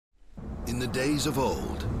the days of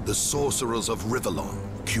old, the sorcerers of Rivellon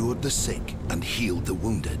cured the sick and healed the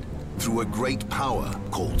wounded through a great power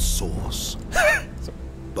called Source.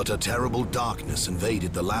 But a terrible darkness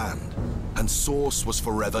invaded the land, and Source was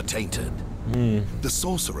forever tainted. The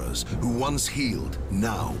sorcerers who once healed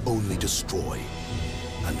now only destroy,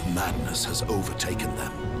 and madness has overtaken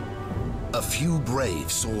them. A few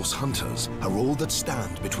brave Source hunters are all that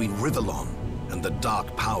stand between Rivellon and the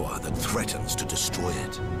dark power that threatens to destroy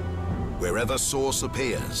it. Wherever Source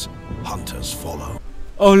appears, hunters follow.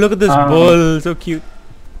 Oh, look at this bull, so cute.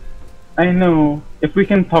 I know. If we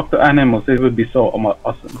can talk to animals, it would be so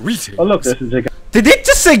awesome. Greetings. Oh look, there's a gigant. Did it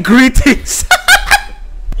just say greetings?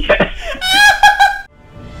 Yes.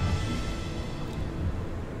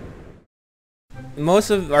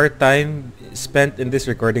 Most of our time spent in this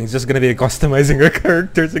recording is just gonna be customizing our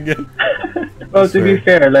characters again. Well, to be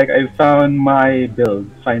fair, like I found my build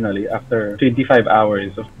finally after 25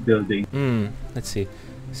 hours of building. Let's see.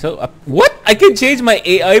 So, what? I can change my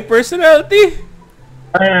AI personality?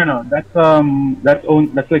 I don't know.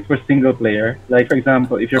 That's like for single player. Like for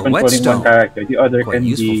example, if you're controlling one character, the other can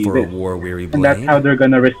be for a this. war-weary And that's how they're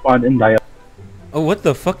gonna respond in dialogue. Oh, what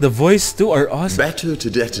the fuck? The voice too are awesome. Better to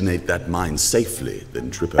detonate that mine safely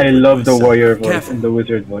than trip over I it love the myself. warrior voice Careful. and the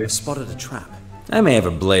wizard I voice. spotted a trap. I may have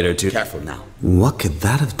a blade or two. Careful now. What could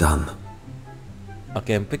that have done?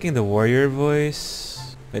 Okay, I'm picking the warrior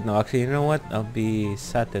voice. Wait, no, actually, you know what? I'll be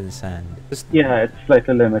Satin Sand. Just Yeah, it's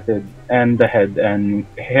slightly limited, and the head and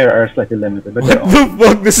hair are slightly limited. But what the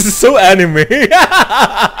fuck? This is so anime.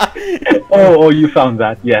 oh, you found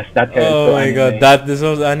that? Yes, that hair. Oh is so my anime. god, this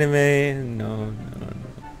was anime. No.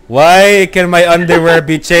 Why can my underwear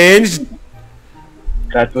be changed?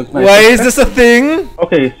 That was my. Why is this a thing?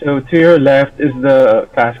 Okay, so to your left is the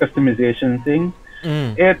class customization thing.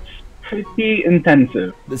 It's pretty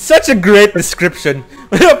intensive. It's such a great description.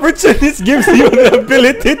 Opportunities gives you the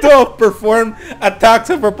ability to perform attacks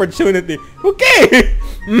of opportunity. Okay.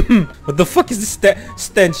 What the fuck is this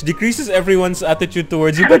stench? Decreases everyone's attitude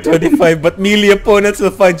towards you by 25, but melee opponents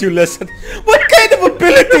will find you less. What kind of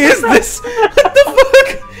ability is this? What the fuck?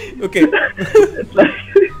 Okay. It's like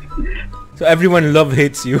So everyone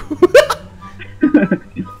hates you.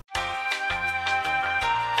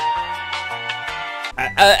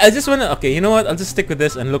 I just wanna. Okay, you know what? I'll just stick with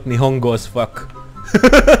this and look Nihongo as fuck.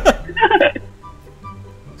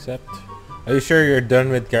 Except, are you sure you're done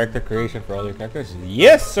with character creation for all your characters?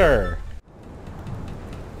 Yes, sir.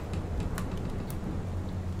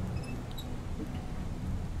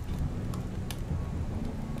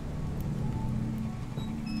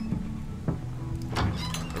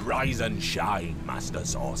 Rise and shine, Master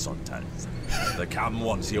Source Hunters. The cam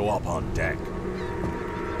wants you up on deck.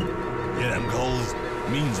 Hear them gulls?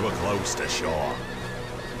 Means we're close to shore.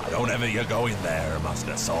 I don't ever you go in there,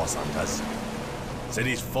 Master Source Hunters.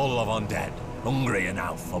 City's full of undead, hungry and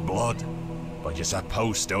out for blood. But you're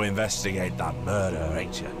supposed to investigate that murder,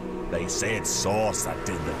 ain't you? They say it's Source that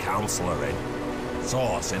did the Counselor in.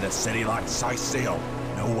 Source in a city like Sicil,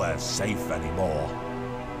 nowhere's safe anymore.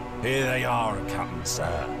 Here they are, Captain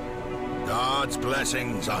Sir. God's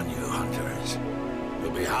blessings on you, hunters.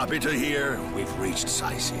 You'll be happy to hear we've reached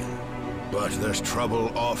Sicil. But there's trouble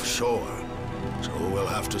offshore, so we'll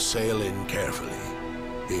have to sail in carefully.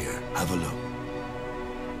 Here, have a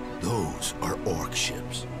look. Those are orc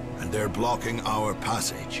ships, and they're blocking our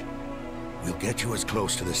passage. We'll get you as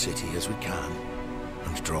close to the city as we can,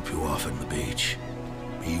 and drop you off in the beach.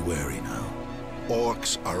 Be wary now.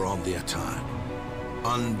 Orcs are on the attack.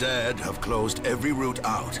 Undead have closed every route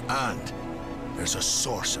out, and there's a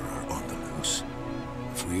sorcerer on the loose.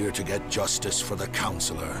 If we're to get justice for the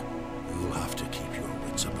Counselor, you'll have to keep your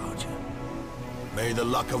wits about you. May the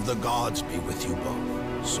luck of the gods be with you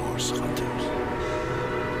both, Source Hunters.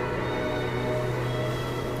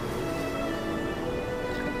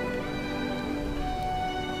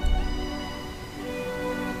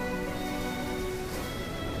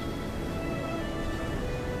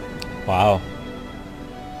 Wow.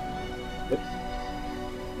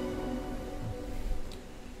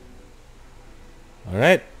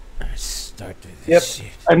 Alright. Let's start with Yep. this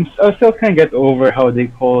shit. I still can't get over how they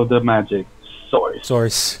call the magic source.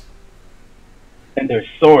 Source. And they're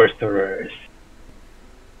sorcerers.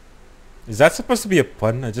 Is that supposed to be a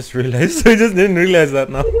pun? I just realized. I just didn't realize that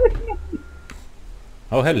now.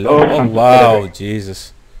 Oh, hello. Oh, wow.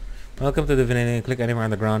 Jesus. Welcome to Divinity. Click anywhere on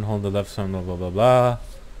the ground. Hold the left thumb. Blah, blah, blah, blah.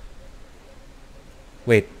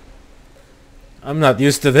 Wait. I'm not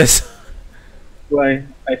used to this. Why?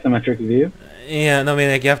 Isometric view? Yeah, no, I mean,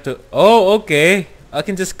 like, you have to... Oh, okay. I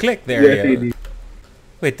can just click there. Yes, Yeah.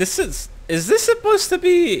 Wait, this is this supposed to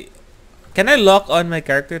be... Can I lock on my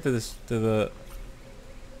character to this to the?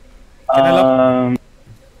 Can I lock?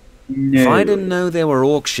 No. If I didn't know there were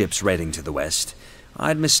orc ships raiding to the west,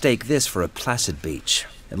 I'd mistake this for a placid beach.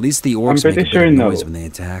 At least the orcs make a bit of noise when they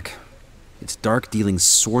attack. It's dark-dealing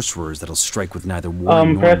sorcerers that'll strike with neither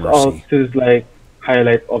warning nor press mercy. Alt to like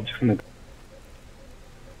highlight objects on the.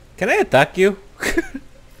 Can I attack you?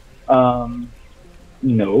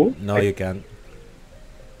 No. No, you can't.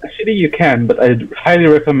 Actually, you can, but I highly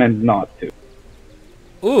recommend not to.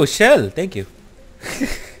 Ooh, shell. Thank you.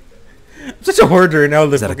 I'm such a hoarder now.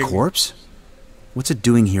 Is that a corpse? What's it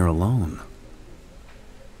doing here alone?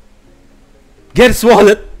 Get its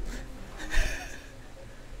wallet.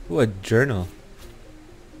 Ooh, a journal.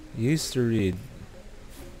 Used to read.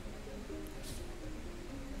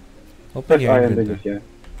 Open Press your I and inventory. then just,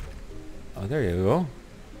 Oh, there you go.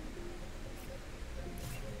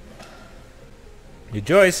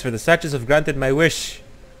 Rejoice, for the statues have granted my wish.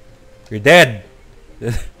 You're dead.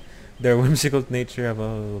 Their whimsical nature have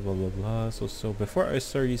blah blah blah blah. So before I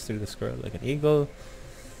saw you through the square like an eagle.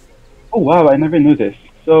 Oh wow, I never knew this.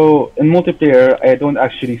 So in multiplayer, I don't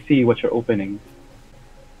actually see what you're opening.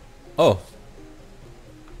 Oh.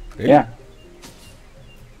 Really? Yeah.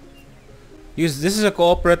 This is a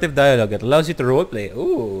cooperative dialogue. It allows you to roleplay.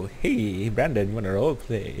 Ooh, hey Brandon, you wanna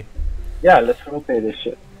roleplay? Yeah, let's roleplay this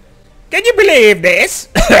shit. Can you believe this?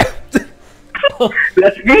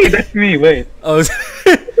 That's me. That's me. Wait. Oh.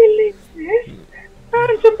 Believe this?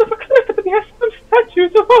 Mansions of a cliff at the essence of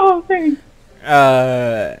statues of all things.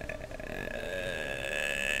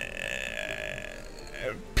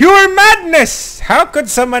 Pure madness! How could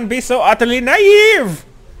someone be so utterly naive?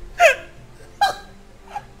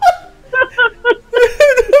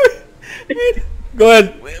 Go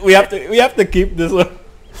ahead. We have to keep this one.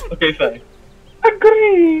 Okay, fine.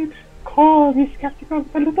 Agreed. Call me skeptical,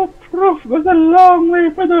 but a little proof goes a long way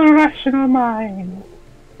for the rational mind.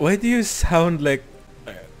 Why do you sound like?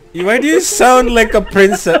 Why do you sound like a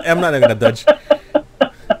princess? I'm not gonna dodge.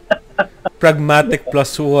 Pragmatic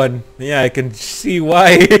 +1. Yeah, I can see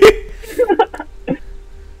why.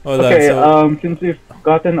 Hold Okay, on. So, since we've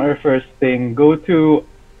gotten our first thing, go to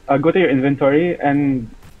your inventory and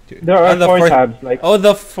there are the four tabs. Like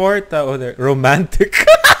the fourth. Oh, there. Romantic.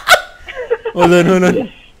 Hold on.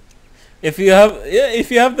 If you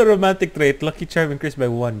have the romantic trait, lucky charm increased by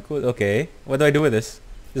 1. Cool. Okay. What do I do with this?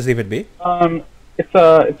 Just leave it be.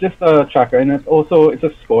 it's just a tracker, and it's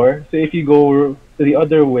a score. So if you go to the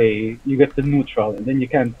other way, you get the neutral, and then you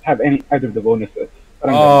can't have either of the bonuses.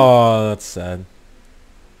 Oh, that's sad.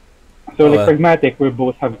 So like pragmatic, we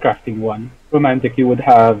both have crafting 1. Romantic, you would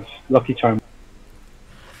have lucky charm.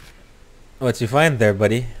 What you find there,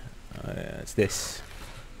 buddy? It's this.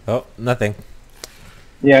 Oh, nothing.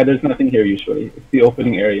 Yeah, there's nothing here usually. It's the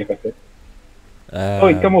opening area, that's it.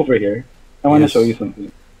 Wait, come over here. I want to show you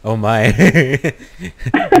something. Oh my.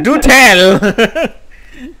 Do tell!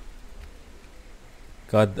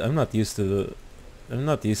 God, I'm not used to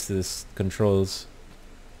this controls.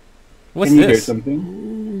 What's Can you hear this? something?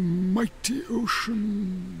 Oh, mighty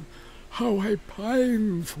ocean, how I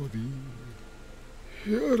pine for thee.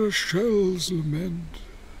 Hear a shell's lament.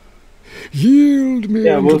 Yield me.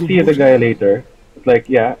 Yeah, we'll unto see the water. guy later. It's like,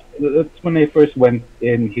 yeah, that's when I first went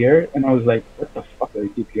in here, and I was like, what the fuck do I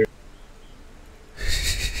keep here?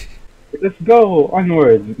 Let's go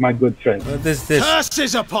onwards, my good friend. What is this?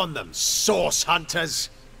 Curses upon them, source hunters!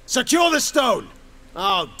 Secure the stone!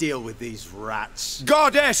 I'll deal with these rats.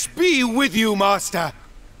 Goddess be with you, master!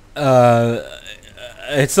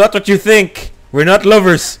 It's not what you think. We're not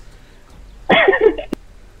lovers.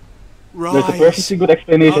 There's a perfectly good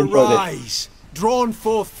explanation for this. Arise, drawn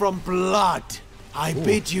forth from blood. I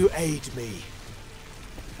bid you aid me.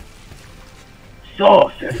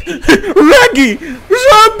 Saucer. Raggy!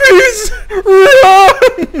 Zombies!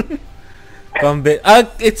 Run!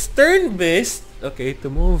 It's turn-based. Okay, to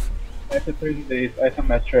move. It's a 30 days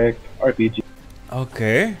isometric RPG.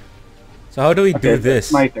 Okay. So how do we do this?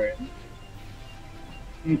 It's my turn.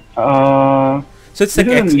 So it's like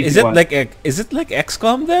this is an easy one. is it like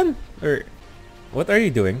XCOM then? Or what are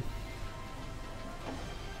you doing?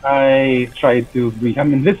 I tried to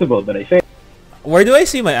become invisible, but I failed. Where do I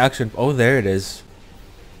see my action? Oh, there it is.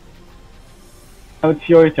 Now it's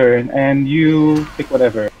your turn, and you pick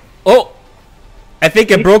whatever. Oh! I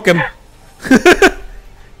think I broke him.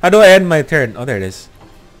 How do I end my turn? Oh, there it is.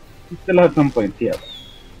 You still have some points, yeah.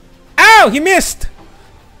 Ow! He missed!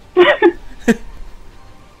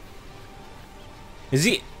 Is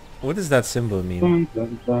he... What does that symbol mean? Dun,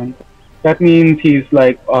 dun, dun. That means he's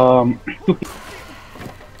like,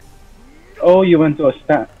 Oh, you went to a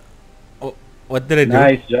stand. Oh, what did I do?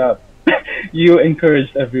 Nice job. You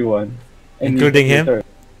encouraged everyone. Including him?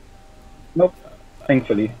 Nope.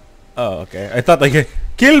 Thankfully. Oh, okay. I thought like,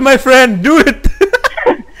 kill my friend, do it!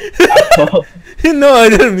 No, I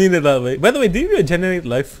didn't mean it that way. By the way, do you regenerate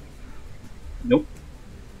life? Nope.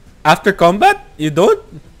 After combat? You don't?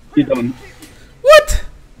 You don't. What?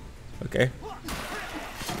 Okay.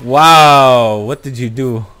 Wow, what did you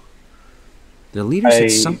do? The leader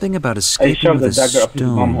said something about escaping with a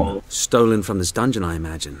stone. Stolen from this dungeon, I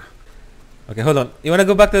imagine. Okay, hold on. You wanna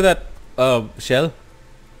go back to that shell?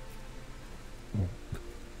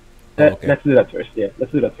 Okay. Let's do that first, yeah.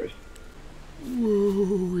 Let's do that first.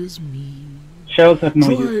 Woe is me. Shells have no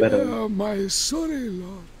use better. My sorry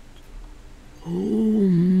lot. Oh,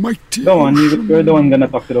 mighty. Go on, you're the one gonna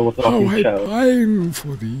talk to the walking shell. How I pine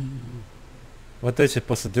for thee. What are you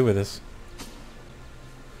supposed to do with this?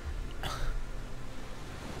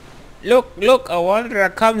 Look, look, a wanderer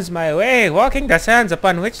comes my way, walking the sands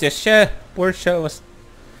upon which the poor shell was...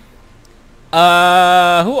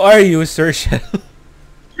 who are you, Sir Shell?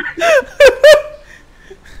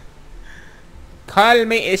 Call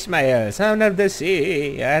me Ismael, son of the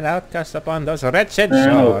sea, an outcast upon those wretched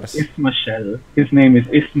shores. Ismael. His name is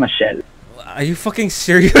Ismael. Are you fucking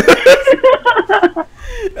serious?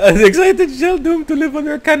 An excited shell doomed to live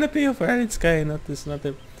under a canopy of iron sky. Not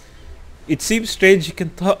him. It seems strange you can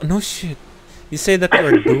talk. No shit. You say that you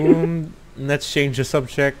are doomed. Let's change the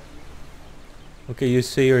subject. Okay, you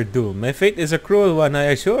say you're doomed. My fate is a cruel one, I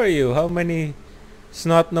assure you. How many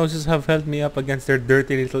snot noses have held me up against their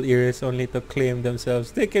dirty little ears only to claim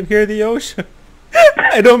themselves they can hear the ocean?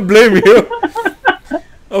 I don't blame you.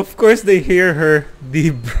 Of course they hear her,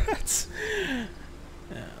 the brats.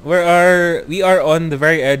 We are on the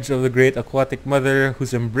very edge of the great aquatic mother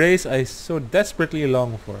whose embrace I so desperately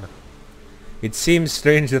long for. It seems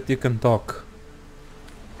strange that you can talk.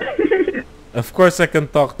 Of course I can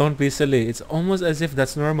talk, don't be silly. It's almost as if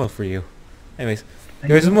that's normal for you. Anyways,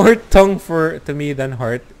 there's more tongue to me than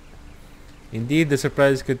heart. Indeed, the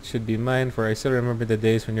surprise should be mine, for I still remember the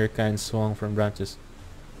days when your kind swung from branches.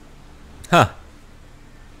 Huh.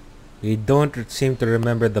 We don't seem to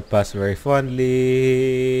remember the past very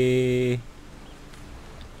fondly.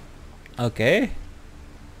 Okay.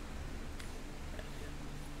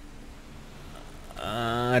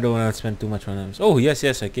 I don't want to spend too much time. Oh, yes,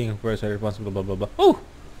 a king of course are responsible, blah, blah, blah. Oh!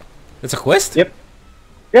 That's a quest? Yep.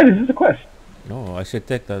 Yeah, this is a quest. No, I should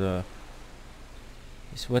take that.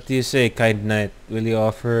 What do you say, kind knight? Will you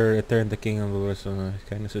offer return the king of the world?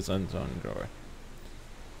 Kindness is unsung grower.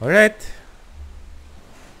 Alright.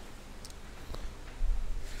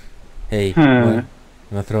 Hey, I'm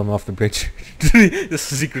gonna throw him off the bridge. Just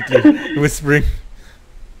secretly whispering.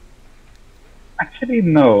 Actually,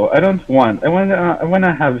 no. I don't want. I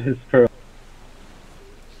wanna have his pearl.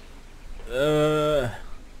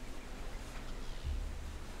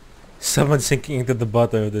 Someone's sinking into the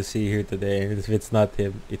bottom of the sea here today. If it's not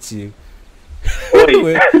him, it's you.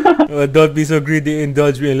 Wait. Don't be so greedy.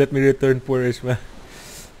 Indulge me and let me return poor Ishmael.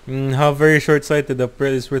 How very short-sighted. The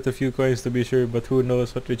pearl is worth a few coins to be sure, but who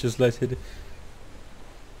knows what riches lies hidden.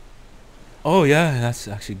 Oh yeah, that's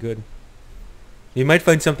actually good. You might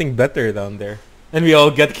find something better down there. And we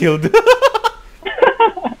all get killed.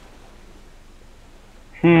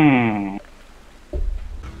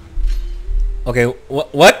 Okay,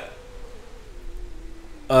 what?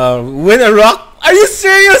 Win a rock? Are you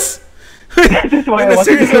serious? This is why I want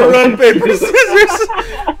to run paper scissors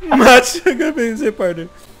match. Say pardon.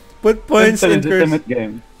 Put points in curse.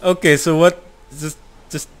 Game. Okay, so what? Just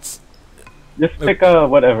pick a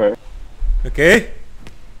whatever. Okay.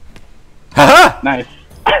 Haha! Nice.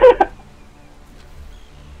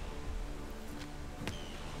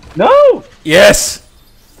 No! Yes!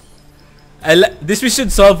 We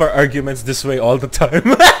should solve our arguments this way all the time.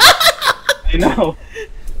 I know.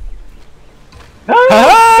 No!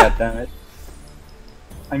 God damn it.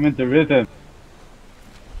 I'm in the rhythm.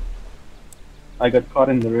 I got caught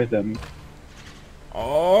in the rhythm.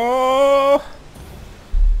 Oh!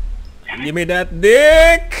 Give me that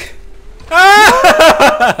dick!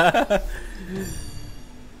 Ah!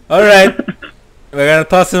 Alright. We're gonna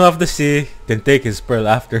toss him off the sea, then take his pearl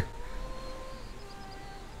after.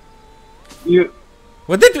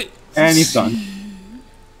 What did we... And he's gone.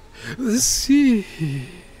 The sea.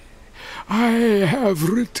 I have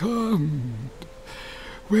returned,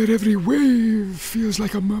 where every wave feels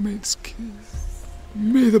like a mermaid's kiss.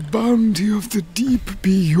 May the bounty of the deep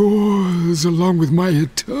be yours, along with my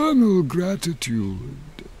eternal gratitude.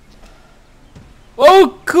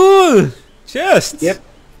 Oh, cool! Chest! Yep.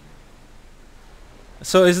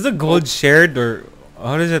 So is the gold shared, or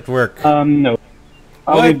how does it work? No.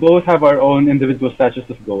 We both have our own individual statuses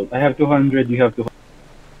of gold. I have 200, you have 200.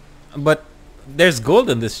 But there's gold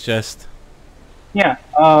in this chest. Yeah.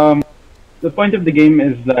 The point of the game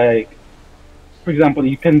is like, for example,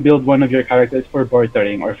 you can build one of your characters for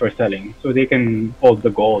bartering or for selling, so they can hold the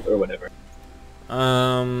gold or whatever.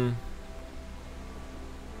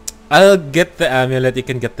 I'll get the amulet. You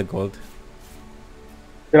can get the gold.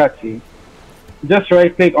 Grazie. Just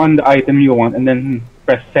right click on the item you want and then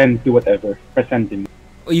press send to whatever. Press send to me.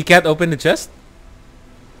 Oh, you can't open the chest?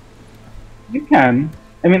 You can.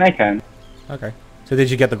 I mean, I can. Okay. So did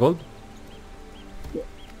you get the gold?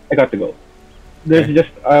 I got the gold. There's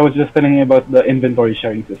I was just telling you about the inventory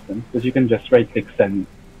sharing system, because you can just right click send.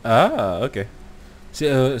 Ah, okay.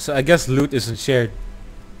 So I guess loot isn't shared.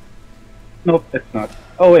 Nope, it's not.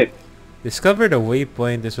 Oh wait. Discover the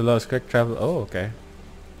waypoint. This allows quick travel. Oh, okay.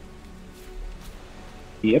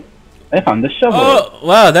 Yep. I found the shovel. Oh,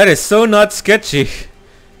 wow, that is so not sketchy.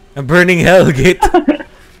 A burning hellgate.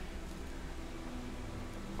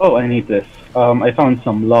 Oh, I need this. I found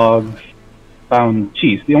some logs. Found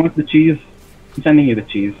cheese. Do you want the cheese? I'm sending you the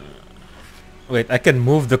cheese. Wait, I can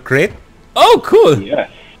move the crate? Oh, cool! Yes.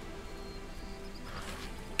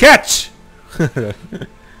 Catch!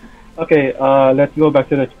 Okay, let's go back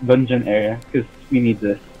to the dungeon area, because we need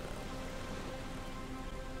this.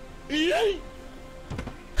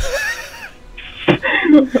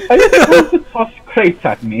 Are you supposed to toss crates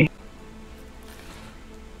at me?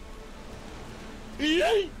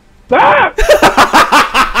 Ah!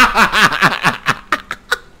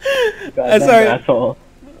 Sorry. Asshole.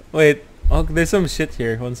 Wait, oh, there's some shit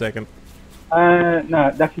here. 1 second.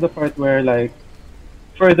 Nah, that's the part where, like,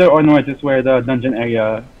 further onwards is where the dungeon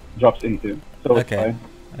area drops into. So it's fine.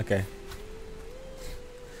 Okay.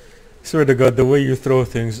 Swear to God, the way you throw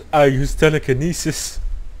things, I use telekinesis.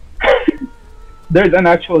 There's an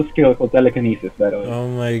actual skill called telekinesis, by the way. Oh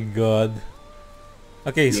my God.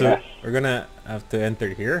 Okay, so yes. we're gonna have to enter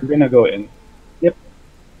here. We're gonna go in. Yep.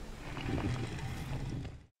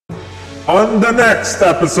 On the next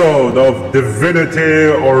episode of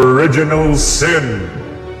Divinity Original Sin.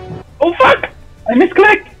 Oh fuck! I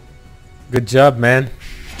misclicked! Good job, man.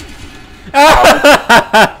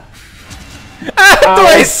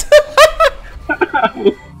 Twice!